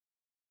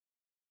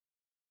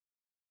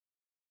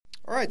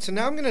Alright, so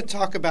now I'm going to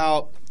talk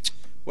about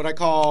what I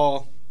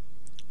call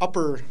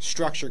upper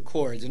structure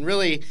chords. And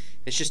really,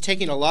 it's just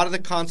taking a lot of the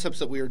concepts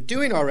that we were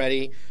doing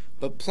already,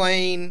 but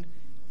playing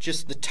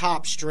just the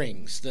top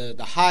strings, the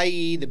high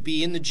E, the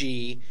B, and the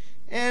G,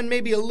 and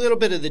maybe a little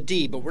bit of the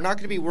D, but we're not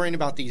going to be worrying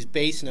about these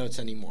bass notes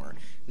anymore.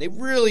 They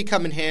really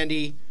come in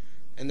handy,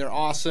 and they're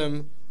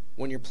awesome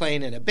when you're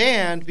playing in a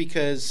band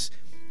because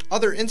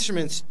other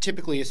instruments,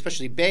 typically,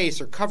 especially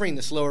bass, are covering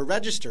this lower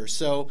register.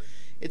 So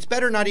it's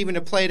better not even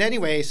to play it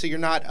anyway, so you're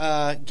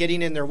not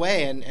getting in their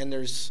way, and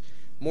there's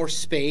more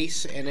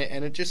space, and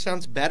it just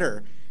sounds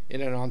better in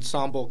an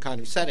ensemble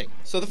kind of setting.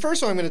 So the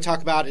first one I'm going to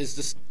talk about is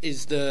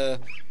the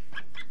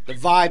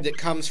vibe that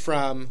comes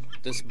from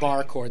this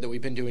bar chord that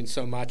we've been doing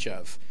so much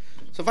of.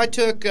 So if I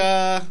took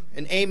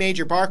an A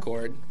major bar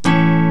chord,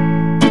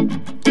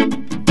 and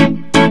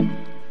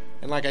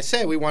like I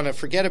said, we want to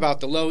forget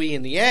about the low E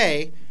and the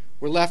A,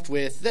 we're left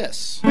with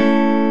this,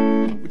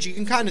 which you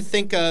can kind of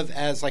think of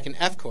as like an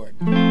F chord.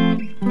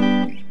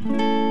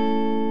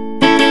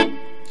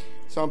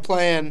 So I'm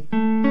playing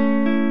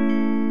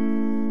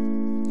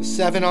the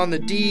 7 on the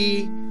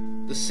D,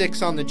 the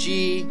 6 on the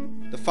G,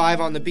 the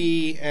 5 on the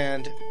B,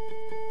 and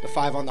the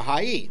 5 on the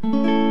high E.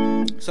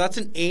 So that's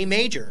an A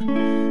major.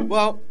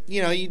 Well,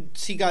 you know, you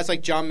see guys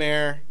like John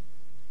Mayer,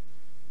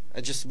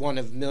 just one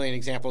of a million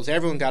examples.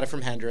 Everyone got it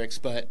from Hendrix,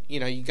 but you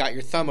know, you got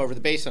your thumb over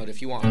the bass note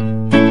if you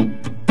want.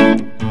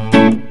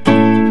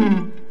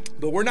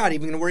 But we're not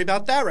even going to worry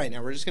about that right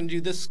now. We're just going to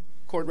do this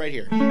chord right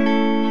here.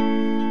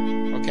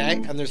 Okay?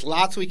 And there's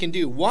lots we can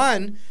do.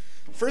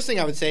 First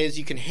thing I would say is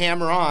you can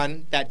hammer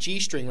on that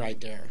G string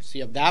right there. So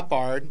you have that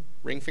barred,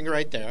 ring finger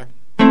right there.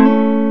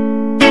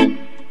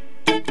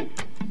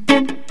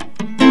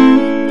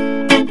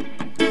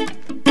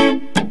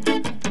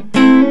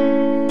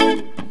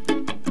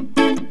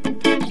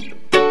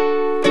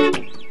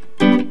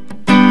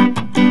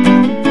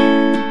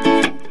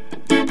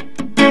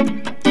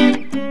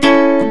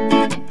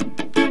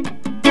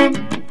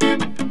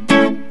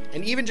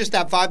 And even just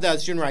that vibe that I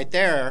was doing right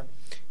there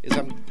is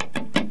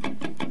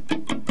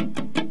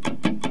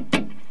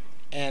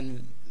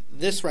and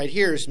this right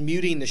here is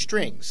muting the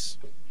strings.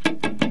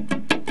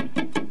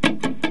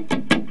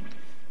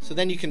 So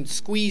then you can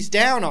squeeze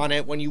down on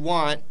it when you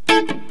want.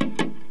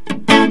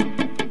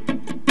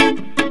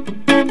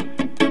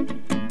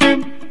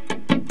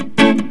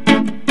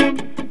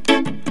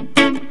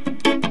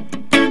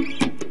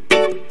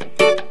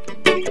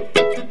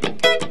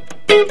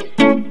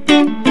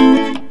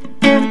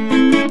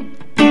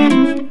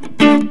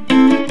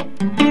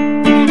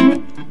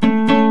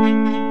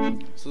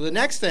 The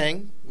next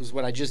thing was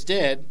what I just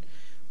did,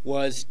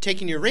 was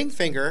taking your ring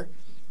finger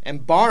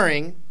and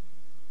barring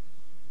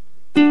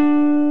the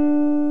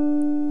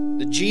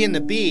G and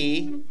the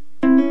B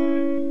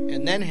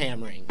and then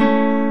hammering.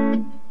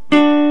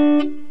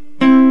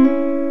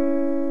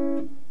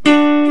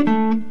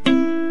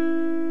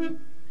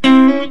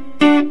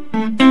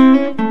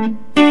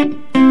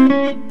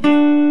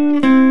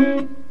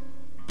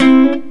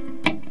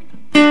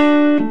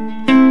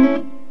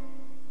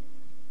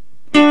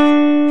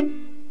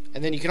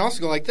 And then you can also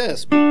go like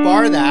this,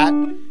 bar that,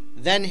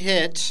 then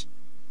hit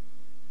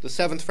the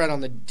 7th fret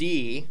on the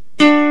D,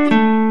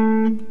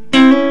 and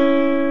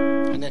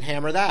then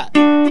hammer that.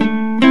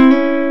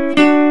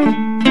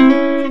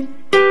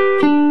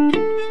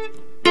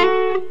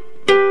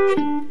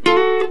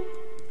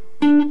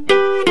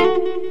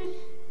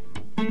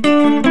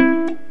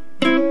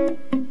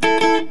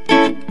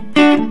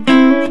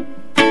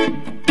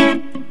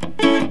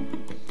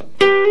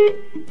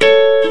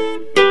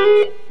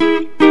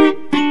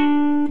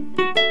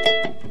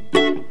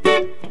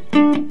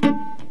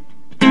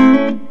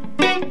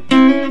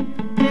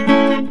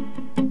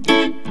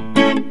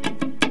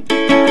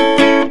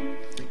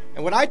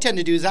 What I tend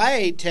to do is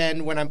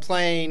when I'm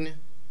playing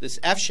this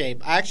F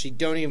shape, I actually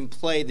don't even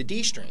play the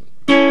D string.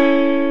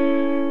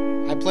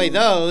 I play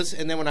those,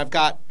 and then when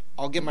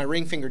I'll get my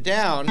ring finger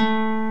down,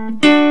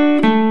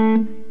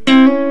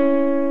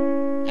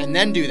 and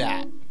then do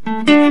that.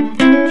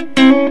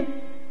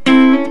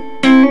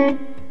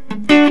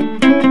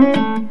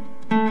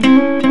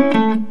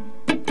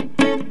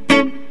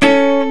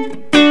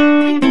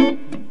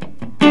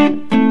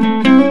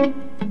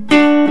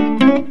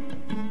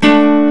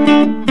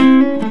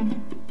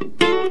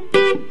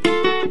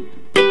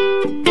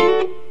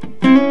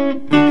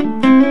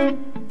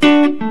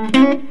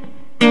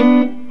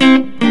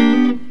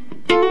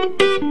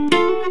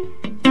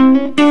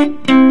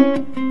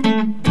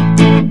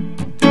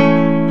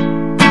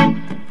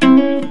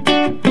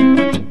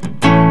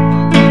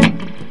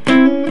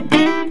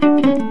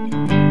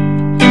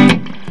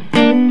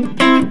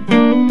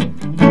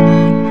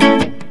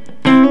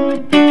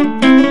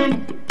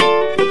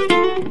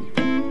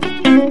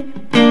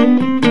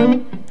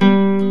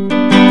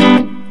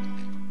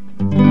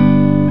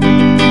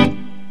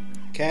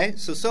 Okay,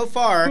 so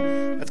far,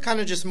 that's kind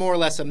of just more or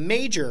less a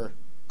major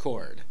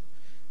chord,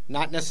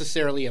 not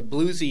necessarily a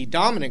bluesy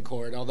dominant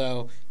chord,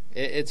 although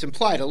it's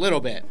implied a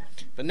little bit.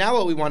 But now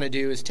what we want to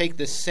do is take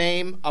this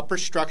same upper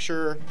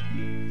structure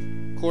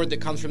chord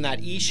that comes from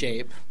that E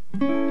shape.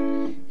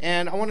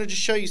 And I want to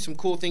just show you some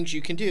cool things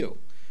you can do.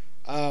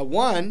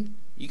 One,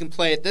 you can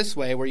play it this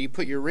way, where you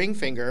put your ring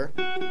finger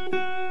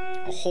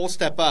a whole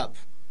step up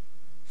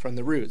from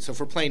the root. So if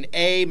we're playing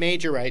A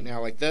major right now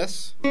like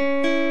this,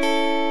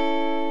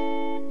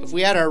 if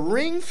we had our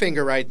ring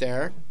finger right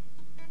there,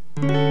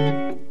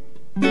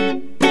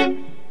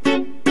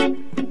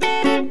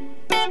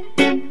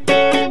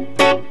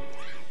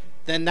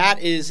 then that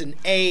is an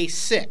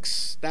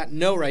A6. That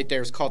note right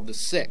there is called the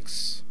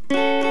 6. But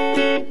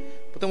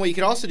then what you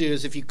could also do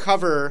is if you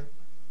cover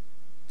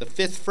the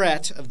 5th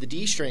fret of the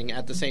D string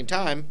at the same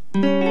time,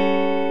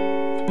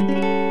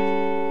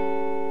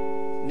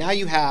 now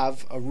you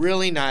have a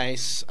really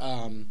nice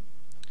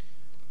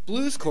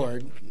blues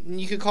chord.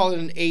 You could call it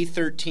an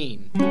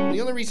A13. The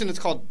only reason it's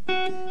called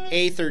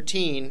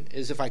A13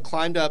 is if I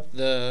climbed up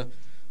the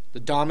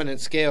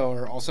dominant scale,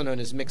 or also known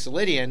as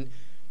mixolydian,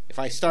 if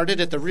I started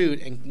at the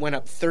root and went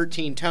up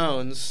 13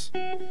 tones,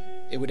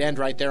 it would end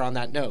right there on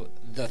that note,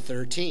 the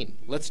 13.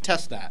 Let's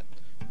test that.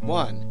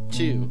 1,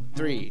 2,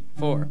 3,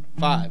 4,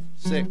 5,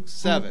 6,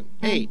 7,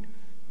 8,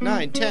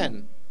 9,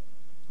 10,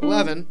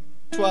 11,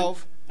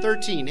 12,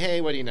 13.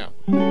 Hey, what do you know?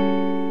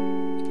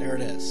 There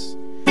it is.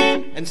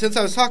 And since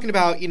I was talking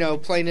about,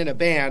 playing in a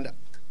band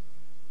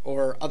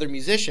or other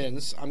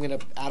musicians, I'm going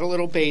to add a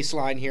little bass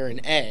line here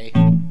in A.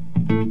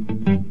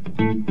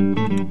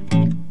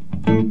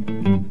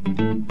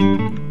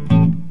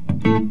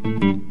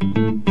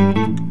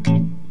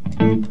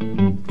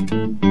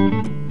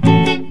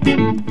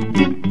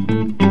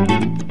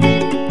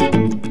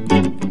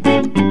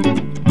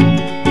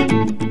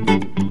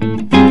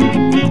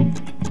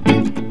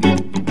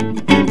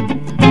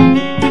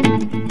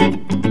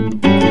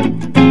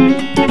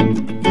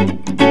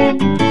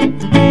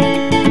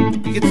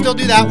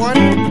 Do that one,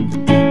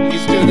 you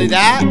still do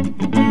that,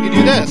 you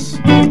do this.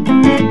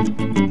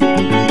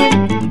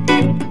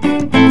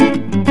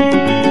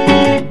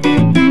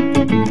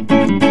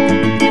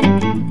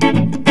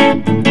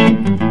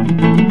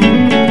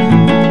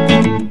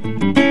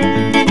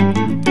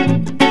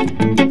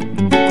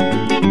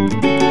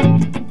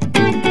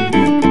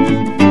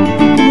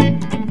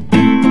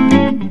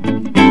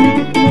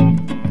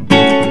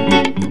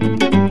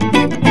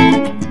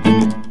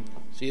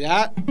 See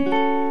that?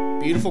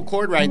 Beautiful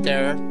chord right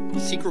there.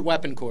 Secret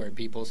weapon chord,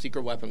 people.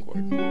 Secret weapon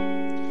chord.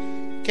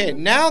 Okay,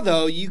 now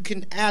though, you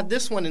can add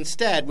this one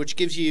instead, which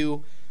gives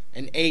you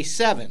an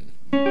A7,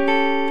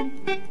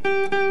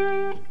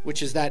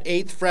 which is that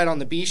 8th fret on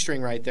the B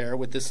string right there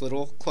with this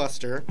little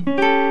cluster.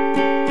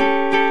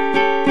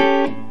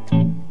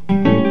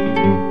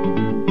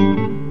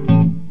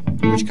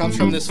 Which comes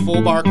from this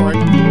full bar chord.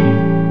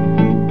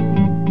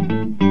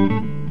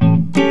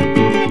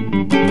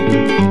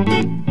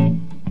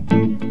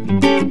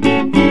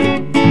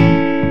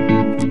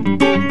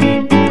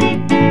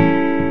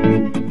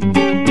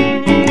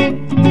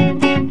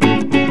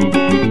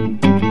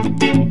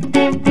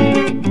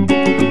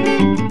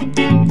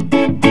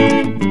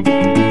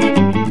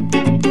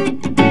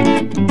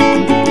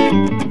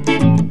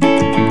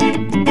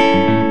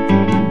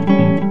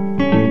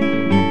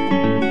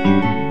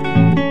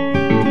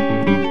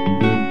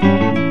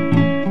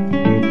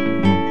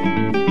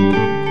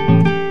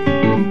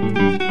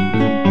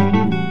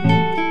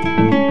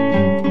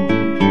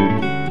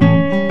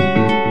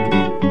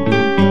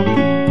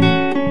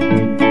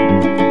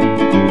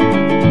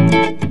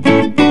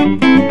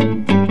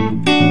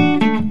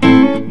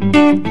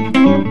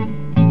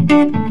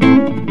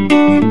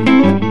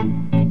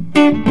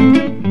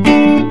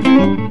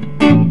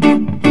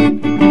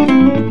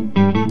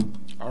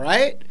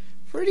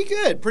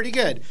 Pretty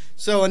good.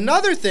 So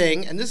another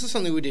thing, and this is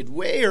something we did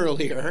way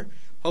earlier,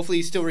 hopefully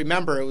you still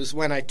remember, it was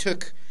when I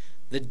took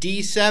the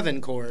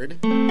D7 chord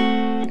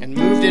and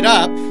moved it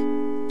up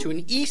to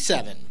an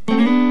E7.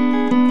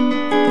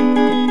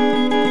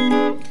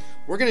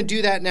 We're going to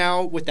do that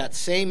now with that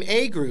same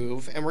A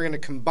groove, and we're going to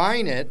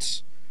combine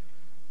it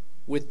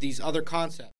with these other concepts.